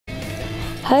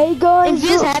Hey guys, And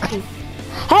just happy.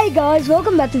 Hey guys,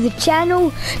 welcome back to the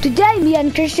channel. Today me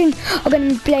and Christian are going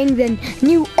to be playing the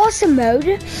new awesome mode.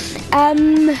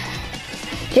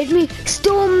 Let me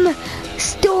Storm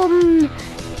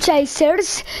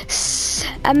Chasers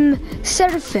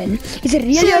Surfing. It's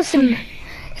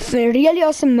a really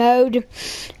awesome mode.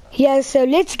 Yeah, so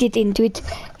let's get into it.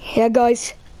 Yeah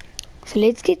guys. So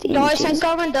let's get into Guys, it. and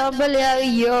comment down below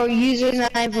your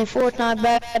username for Fortnite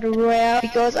Battle Royale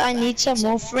because I need some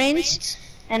more friends.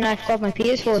 And I've got my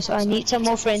PS4, so I need some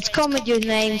more friends. Comment your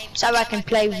name so I can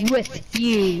play with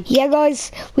you. Yeah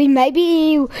guys, we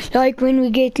maybe like when we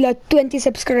get like 20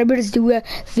 subscribers do a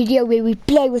video where we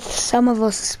play with some of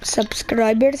our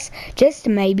subscribers, just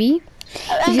maybe.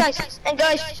 And guys,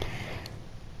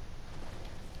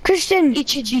 Christian, it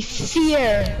should be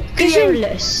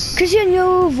fearless. Christian,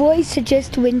 your voice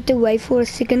just went away for a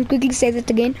second. Quickly say that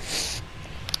again.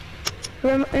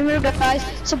 Remember guys,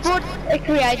 support a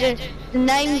creator. The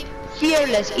name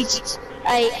Fearless. It's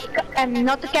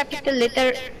not a capital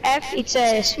letter F. It's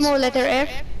a small letter F.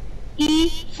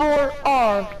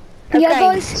 E4R. Okay, Yeah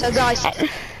guys. so guys,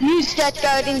 use that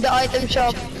code in the item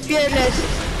shop.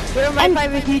 Fearless. You're my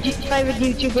favorite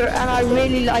YouTuber, and I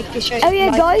really like to show. Oh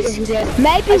yeah guys,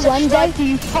 maybe one day. To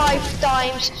you 5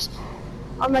 times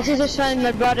on my sister's phone,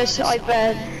 my brother's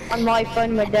iPad, on my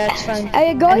phone, my dad's phone. Oh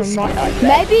yeah guys,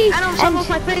 maybe. And on some of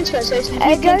my friends' phones. So if you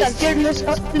think I'm fearless,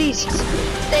 please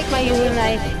take my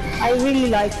username. I really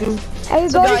like you. Oh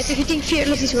So guys, if you think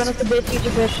Fearless is one of the best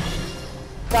YouTubers,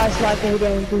 guys, like the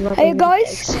video and do what hey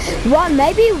guys,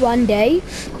 maybe one day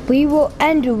we will,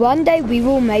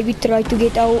 maybe try to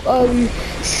get our own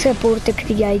supporter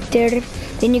creator.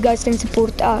 Then you guys can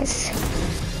support us.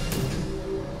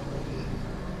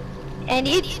 And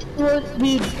it will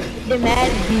be the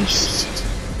Mad Beast,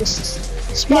 the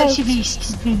Spicy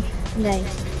Beast. Name.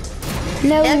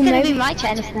 No, That's gonna maybe be my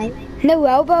channel's name. no.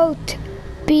 How about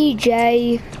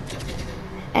PJ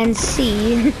and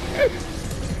C?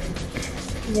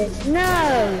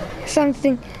 No.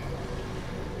 Something.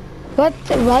 What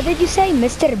did you say,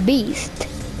 Mr. Beast?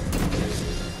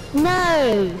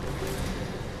 No.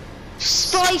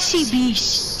 Spicy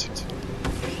Beast.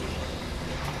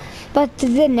 But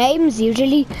the names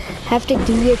usually have to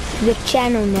do with the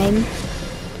channel name,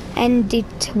 and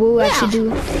it will have to do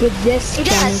with this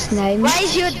channel's name. Why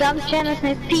is your dumb channel's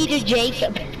name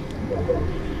Pieter-Jacob?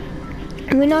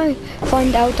 When I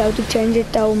find out how to change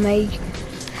it, I'll make.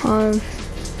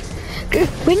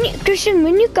 Christian,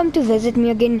 when you come to visit me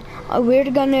again,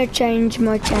 we're gonna change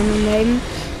my channel name,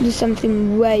 do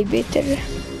something way better.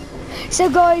 So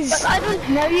guys, But I don't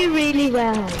know you really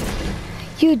well.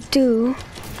 you do.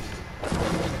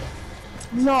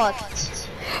 Not.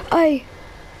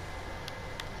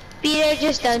 Peter,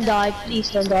 just don't die.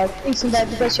 Please don't die. Please don't die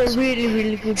because you're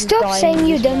really good. Stop saying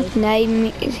you don't know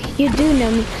me. You do know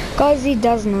me. Guys, he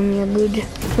does know me good.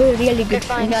 We're really good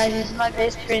Fine, friends. guys. He's my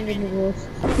best friend in the world.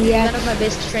 Yeah. One of my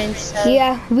best friends. So.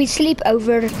 Yeah, we sleep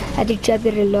over at each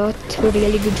other a lot. We're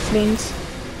really good friends.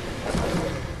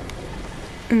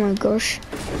 Oh my gosh.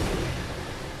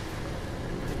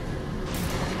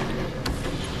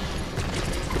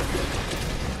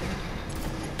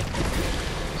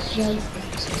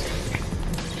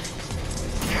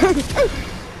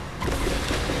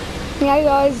 Yeah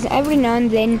guys, every now and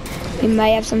then we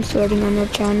may have some swearing on our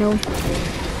channel.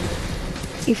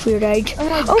 If we rage. Oh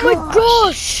my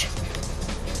gosh!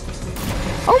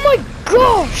 Oh my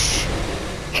gosh!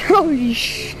 Holy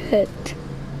shit.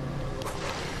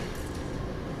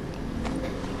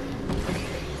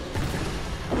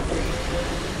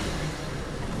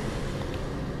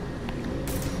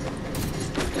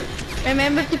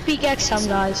 Remember to pickaxe some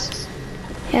guys.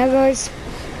 Yeah guys.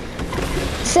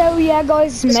 So yeah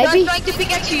guys, This maybe. guy's trying to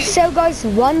pickaxe you. So guys,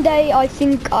 one day I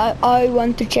think I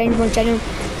want to change my channel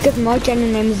because my channel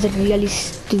name is really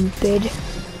stupid.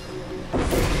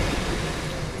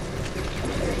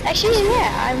 Actually,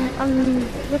 yeah, I'm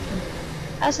looking.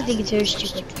 I also think it's very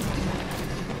stupid.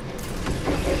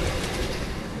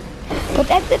 But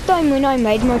at the time when I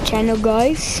made my channel,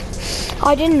 guys,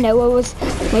 I didn't know I was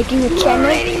making a channel.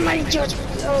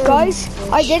 Guys,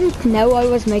 I didn't know I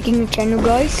was making a channel,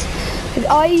 guys.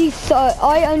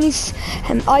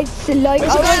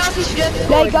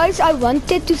 I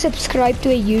wanted to subscribe to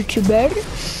a YouTuber,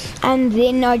 and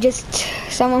then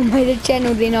someone made a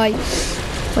channel, then I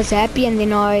was happy, and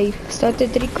then I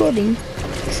started recording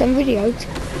some videos.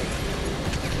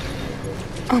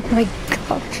 Oh my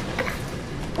god.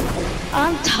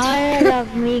 I'm tired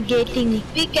of me getting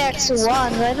pickaxe 1.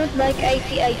 I don't like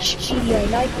 80 HP, I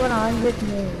like 100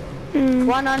 more.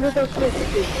 100 or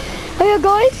 50. Oh yeah,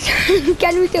 guys,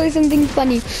 can we tell you something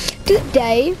funny?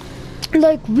 Today,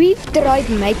 like we've tried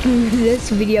making this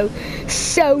video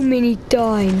so many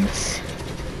times.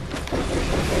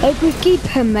 Like we keep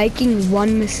making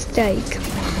one mistake.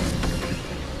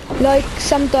 Like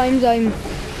sometimes I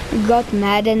got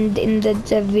mad and in the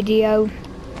video.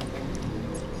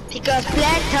 Because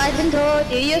Black Titan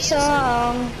told you your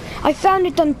song. I found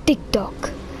it on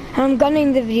TikTok. And I'm gonna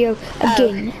in the video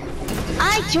again.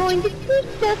 I joined the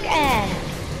TikTok app.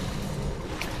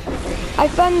 I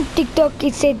found TikTok,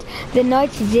 it said the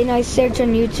nights, then I searched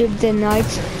on YouTube the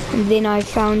nights, and then I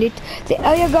found it.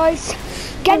 Oh yeah guys,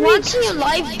 can we... Once in your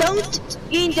life, don't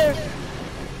enter.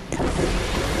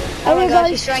 Oh yeah guys,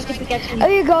 he's trying to pick oh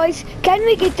yeah guys, can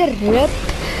we get a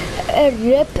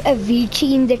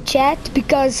Avicii in the chat?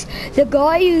 Because the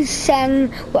guy who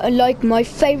sang like my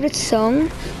favorite song,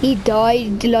 he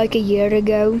died like a year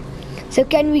ago. So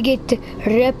can we get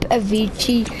Rip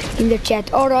Avicii in the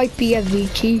chat? R.I.P.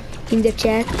 Avicii in the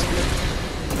chat,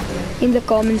 in the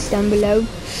comments down below.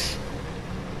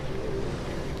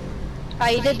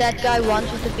 I did that guy once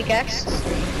with the pickaxe.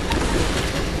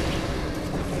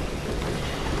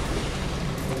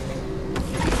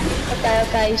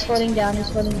 Okay, he's falling down,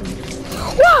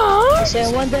 What? So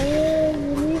one day,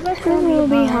 leave us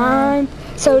behind.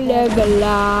 So let the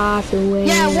life away.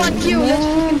 Yeah, 1 kill, let's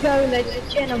fucking go, ladies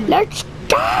and gentlemen. Let's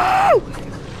go!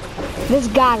 This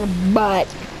got a butt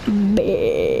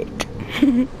big.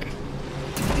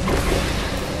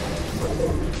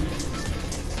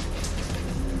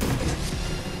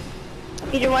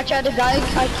 Peter, watch out, the guy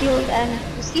I killed and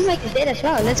his teammate is dead as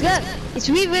well. Let's go. It's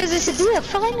me versus a duo,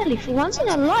 finally, for once in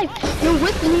our life. You're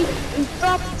with me in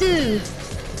top 2.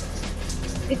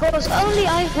 Because only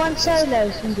I've won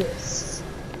solos in this.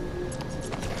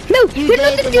 No, they're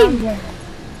not a team.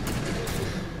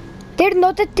 They're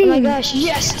not a team. Oh my gosh,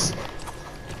 yes.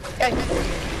 Okay.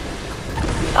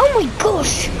 Oh my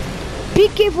gosh. Be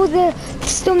careful,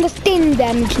 it's on the 10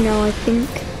 damage now, I think.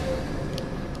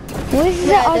 Where's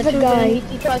the other guy?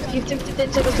 He tried to give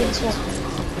 10 seconds in this one.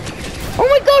 Oh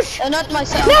my gosh! Not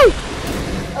myself. No!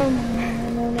 Oh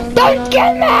no. Don't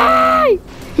kill me!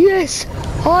 Yes!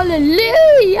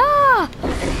 Hallelujah!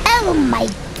 Oh my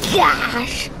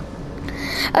gosh!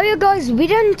 Oh yeah guys, we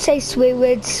don't say swear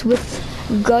words with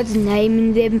God's name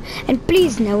in them, and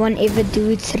please no one ever do.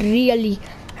 It's really,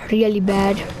 really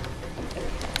bad.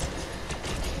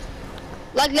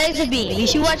 Like Laser Beam,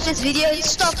 if you watch this video,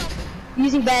 stop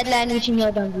using bad language in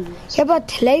your dumb videos. Yeah,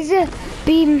 but Laser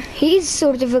Beam, he's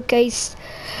sort of a case.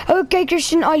 Okay,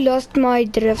 Christian, I lost my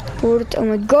drift port. Oh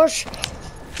my gosh.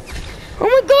 Oh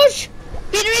my gosh.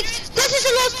 Peter, this is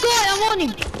the last guy, I'm on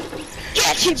him.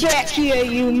 Get you back here,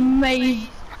 you mate.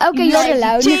 Okay, you're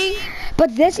allowed.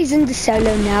 But this isn't the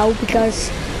solo now because...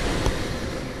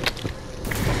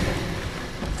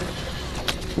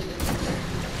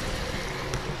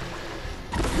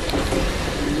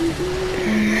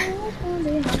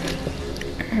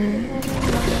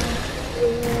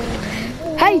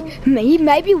 Hey,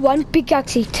 maybe one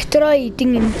pickaxe hit. Try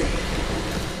hitting him.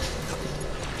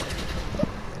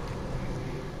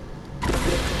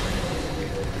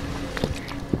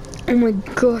 Oh my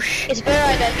gosh. It's better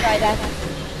I don't try that.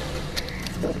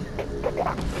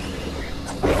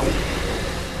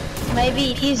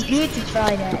 Maybe it is good to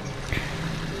try that.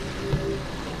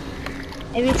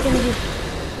 Maybe it's gonna be...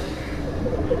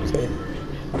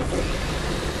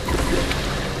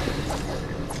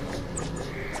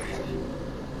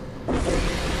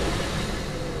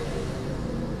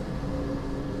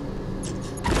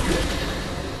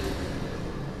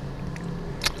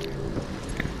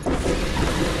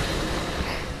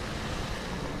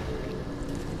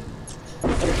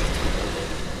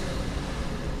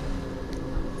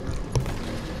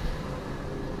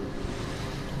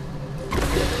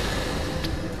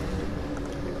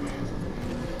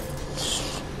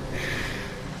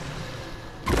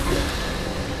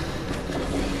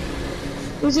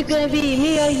 Who's it gonna be,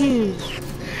 me or you?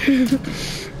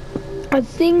 I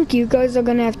think you guys are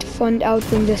gonna have to find out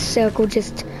when the circle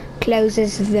just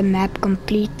closes the map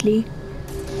completely.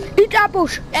 Eat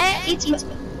apples! It's...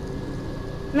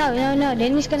 No,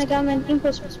 then he's gonna come and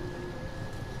impulse us.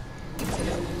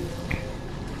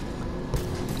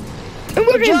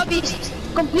 The job is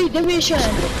complete the mission.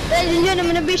 Ladies and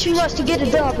gentlemen, the mission was to get a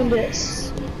dog in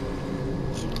this.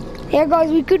 Yeah guys,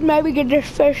 we could maybe get this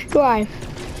first try.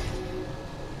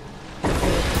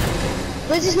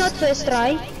 This is not first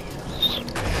try.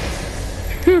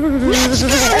 Let's go,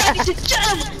 ladies and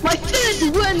gentlemen. My first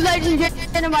win, ladies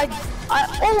and gentlemen.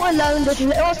 I all alone, this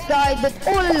last guy, but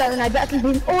all alone. I battled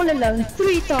him all alone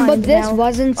 3 times. But this now.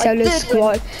 wasn't solo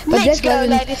squad. But Let's this go,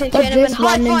 wasn't. ladies and But gentlemen. this High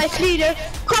wasn't. five, leader.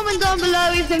 Comment down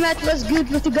below if the match was good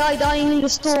with the guy dying in the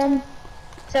storm.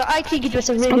 So I think it was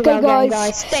a really Okay, well done,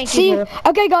 guys. guys. Thank See. you for.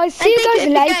 Okay, guys. See And you thank guys you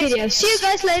in the later. video. See you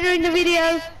guys later in the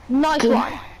video. Nice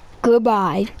one.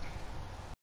 Goodbye.